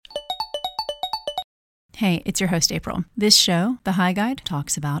Hey, it's your host, April. This show, The High Guide,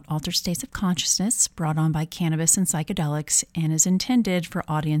 talks about altered states of consciousness brought on by cannabis and psychedelics and is intended for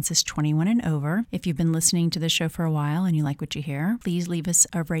audiences 21 and over. If you've been listening to the show for a while and you like what you hear, please leave us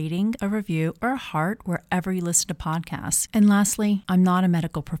a rating, a review, or a heart wherever you listen to podcasts. And lastly, I'm not a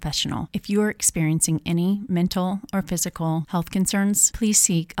medical professional. If you are experiencing any mental or physical health concerns, please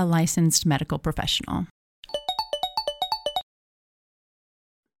seek a licensed medical professional.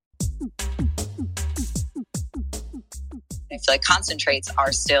 I feel like concentrates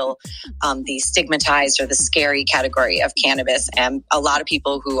are still the stigmatized or the scary category of cannabis. And a lot of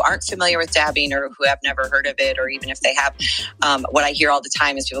people who aren't familiar with dabbing or who have never heard of it, or even if they have, what I hear all the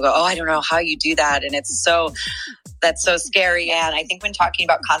time is people go, oh, I don't know how you do that. And that's so scary. And I think when talking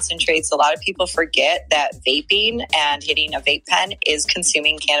about concentrates, a lot of people forget that vaping and hitting a vape pen is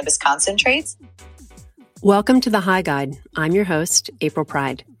consuming cannabis concentrates. Welcome to The High Guide. I'm your host, April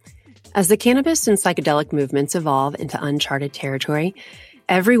Pride. As the cannabis and psychedelic movements evolve into uncharted territory,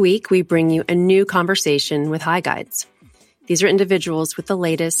 every week we bring you a new conversation with High Guides. These are individuals with the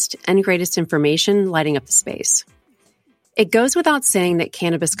latest and greatest information lighting up the space. It goes without saying that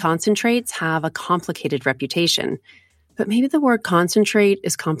cannabis concentrates have a complicated reputation, but maybe the word concentrate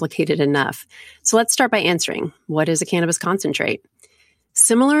is complicated enough. So let's start by answering, what is a cannabis concentrate?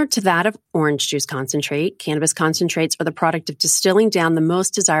 Similar to that of orange juice concentrate, cannabis concentrates are the product of distilling down the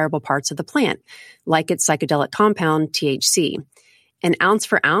most desirable parts of the plant, like its psychedelic compound, THC. And ounce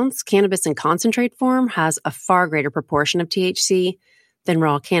for ounce, cannabis in concentrate form has a far greater proportion of THC than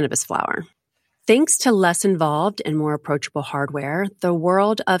raw cannabis flower. Thanks to less involved and more approachable hardware, the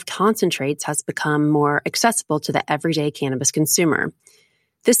world of concentrates has become more accessible to the everyday cannabis consumer.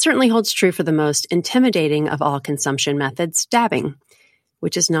 This certainly holds true for the most intimidating of all consumption methods, dabbing,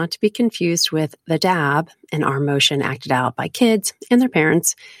 which is not to be confused with the dab, an arm motion acted out by kids and their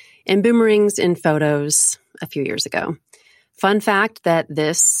parents and boomerangs in photos a few years ago. Fun fact that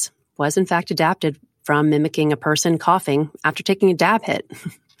this was in fact adapted from mimicking a person coughing after taking a dab hit.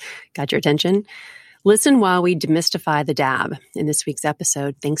 Got your attention? Listen while we demystify the dab in this week's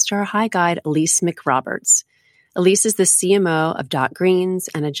episode, thanks to our High Guide, Elise McRoberts. Elise is the CMO of Dot Greens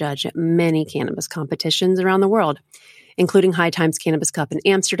and a judge at many cannabis competitions around the world, including High Times Cannabis Cup in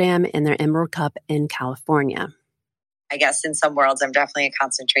Amsterdam and their Emerald Cup in California. I guess in some worlds, I'm definitely a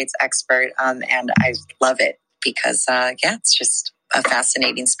concentrates expert, and I love it because, it's just a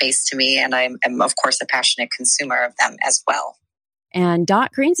fascinating space to me, and I'm of course, a passionate consumer of them as well. And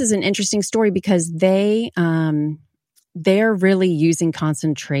Dot Greens is an interesting story because they're really using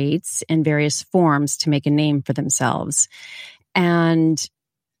concentrates in various forms to make a name for themselves. And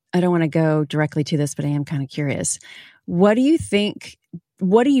I don't want to go directly to this, but I am kind of curious. What do you think,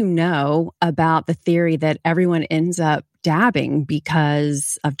 what do you know about the theory that everyone ends up dabbing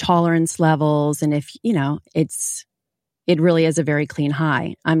because of tolerance levels? And if, it really is a very clean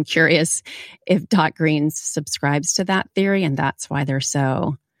high. I'm curious if Dot Greens subscribes to that theory and that's why they're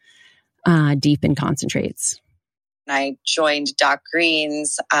so deep in concentrates. I joined Dot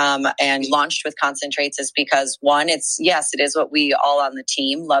Greens and launched with concentrates is because one, it is what we all on the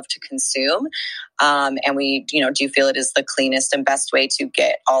team love to consume. And we, do feel it is the cleanest and best way to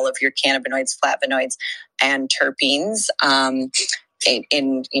get all of your cannabinoids, flavonoids, and terpenes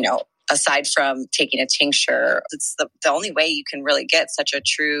aside from taking a tincture. It's the only way you can really get such a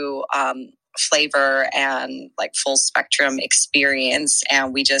true flavor and like full spectrum experience.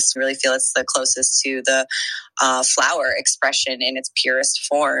 And we just really feel it's the closest to the flower expression in its purest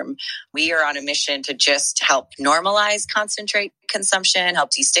form. We are on a mission to just help normalize concentrate consumption,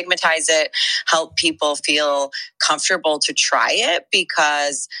 help destigmatize it, help people feel comfortable to try it,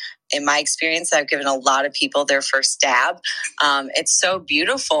 because in my experience, I've given a lot of people their first dab. It's so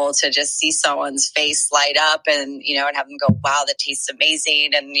beautiful to just see someone's face light up and have them go, wow, that tastes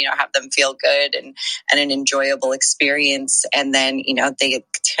amazing. And, have them feel good and an enjoyable experience. And then, they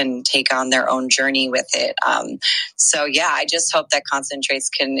can take on their own journey with it. I just hope that concentrates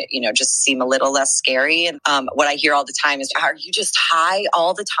can, just seem a little less scary. And what I hear all the time is, are you just high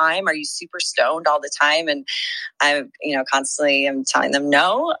all the time? Are you super stoned all the time? And I, constantly am telling them,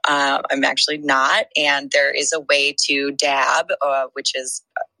 no, I'm actually not. And there is a way to dab, which is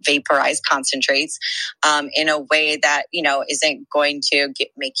vaporized concentrates, in a way that, isn't going to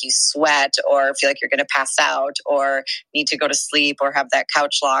make you sweat or feel like you're going to pass out or need to go to sleep or have that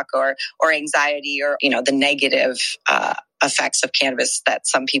couch lock or anxiety or, the negative effects of cannabis that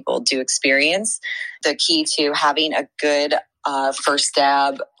some people do experience. The key to having a good first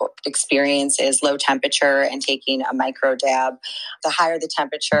dab experience is low temperature and taking a micro dab. The higher the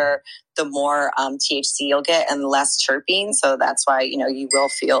temperature, the more THC you'll get and less terpene. So that's why, you will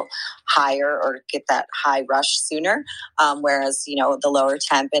feel higher or get that high rush sooner. Whereas, the lower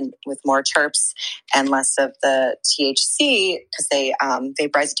temp and with more terps and less of the THC, because they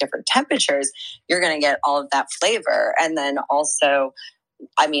vaporize at different temperatures, you're going to get all of that flavor. And then also,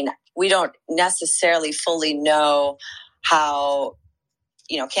 we don't necessarily fully know how,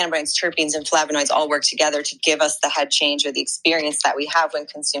 cannabinoids, terpenes, and flavonoids all work together to give us the head change or the experience that we have when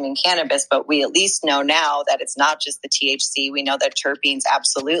consuming cannabis. But we at least know now that it's not just the THC. We know that terpenes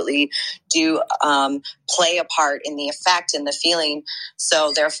absolutely do play a part in the effect and the feeling.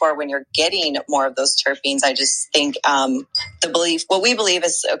 So therefore, when you're getting more of those terpenes, I just think what we believe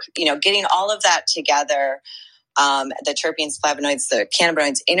is, getting all of that together, the terpenes, flavonoids, the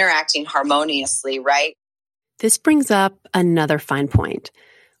cannabinoids interacting harmoniously, right? This brings up another fine point.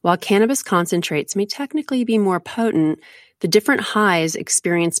 While cannabis concentrates may technically be more potent, the different highs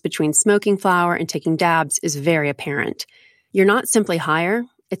experienced between smoking flower and taking dabs is very apparent. You're not simply higher,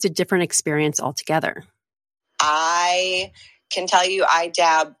 it's a different experience altogether. I can tell you I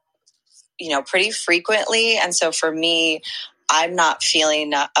dab, pretty frequently. And so for me, I'm not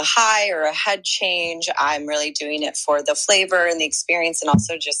feeling a high or a head change. I'm really doing it for the flavor and the experience. And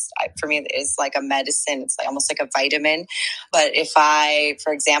also just, for me, it's like a medicine. It's like almost like a vitamin. But if I,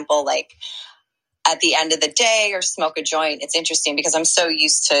 for example, at the end of the day or smoke a joint, it's interesting because I'm so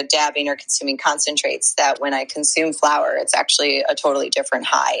used to dabbing or consuming concentrates that when I consume flower, it's actually a totally different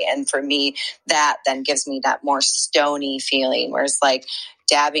high. And for me, that then gives me that more stony feeling. Whereas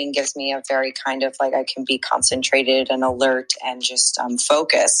dabbing gives me a very kind of I can be concentrated and alert and just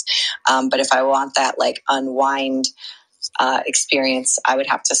focused. But if I want that unwind experience, I would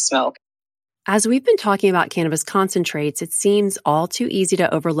have to smoke. As we've been talking about cannabis concentrates, it seems all too easy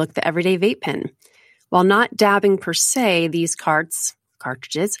to overlook the everyday vape pen. While not dabbing per se, these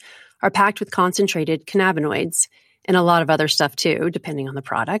cartridges are packed with concentrated cannabinoids and a lot of other stuff too, depending on the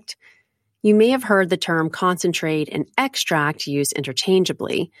product. You may have heard the term concentrate and extract used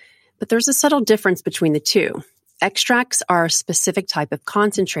interchangeably, but there's a subtle difference between the two. Extracts are a specific type of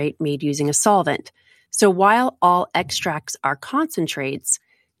concentrate made using a solvent. So while all extracts are concentrates,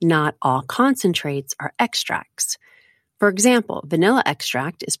 not all concentrates are extracts. For example, vanilla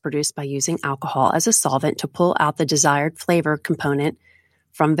extract is produced by using alcohol as a solvent to pull out the desired flavor component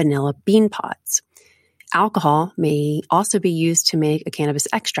from vanilla bean pods. Alcohol may also be used to make a cannabis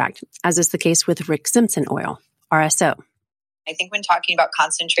extract, as is the case with Rick Simpson oil, RSO. I think when talking about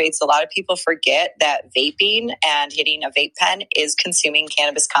concentrates, a lot of people forget that vaping and hitting a vape pen is consuming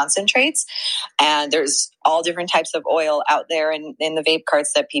cannabis concentrates. And there's all different types of oil out there in the vape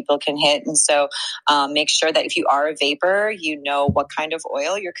carts that people can hit. And so make sure that if you are a vapor, you know what kind of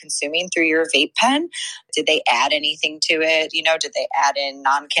oil you're consuming through your vape pen. Did they add anything to it? Did they add in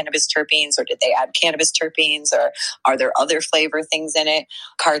non-cannabis terpenes or did they add cannabis terpenes or are there other flavor things in it?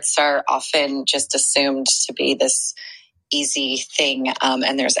 Carts are often just assumed to be this easy thing.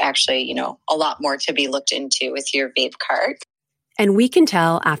 And there's actually, a lot more to be looked into with your vape cart. And we can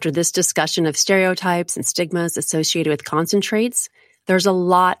tell after this discussion of stereotypes and stigmas associated with concentrates, there's a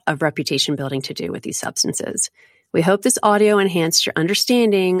lot of reputation building to do with these substances. We hope this audio enhanced your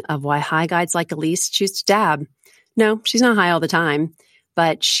understanding of why high guides like Elise choose to dab. No, she's not high all the time,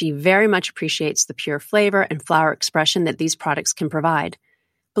 but she very much appreciates the pure flavor and flower expression that these products can provide.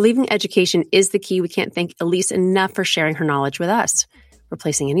 Believing education is the key. We can't thank Elise enough for sharing her knowledge with us,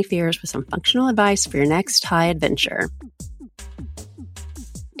 replacing any fears with some functional advice for your next high adventure.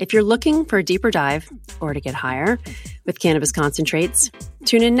 If you're looking for a deeper dive or to get higher with cannabis concentrates,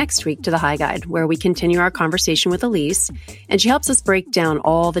 tune in next week to The High Guide, where we continue our conversation with Elise, and she helps us break down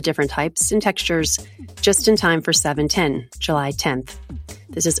all the different types and textures just in time for 7/10, July 10th.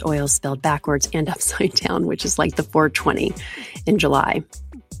 This is oil spelled backwards and upside down, which is like the 420 in July.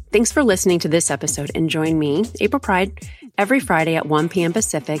 Thanks for listening to this episode, and join me, April Pride, every Friday at 1 p.m.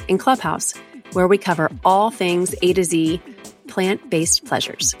 Pacific in Clubhouse, where we cover all things A to Z plant-based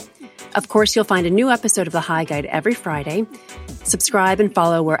pleasures. Of course, you'll find a new episode of The High Guide every Friday. Subscribe and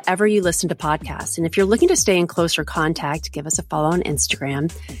follow wherever you listen to podcasts. And if you're looking to stay in closer contact, give us a follow on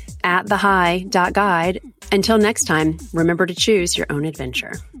Instagram @thehigh.guide. Until next time, remember to choose your own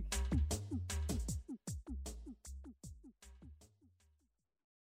adventure.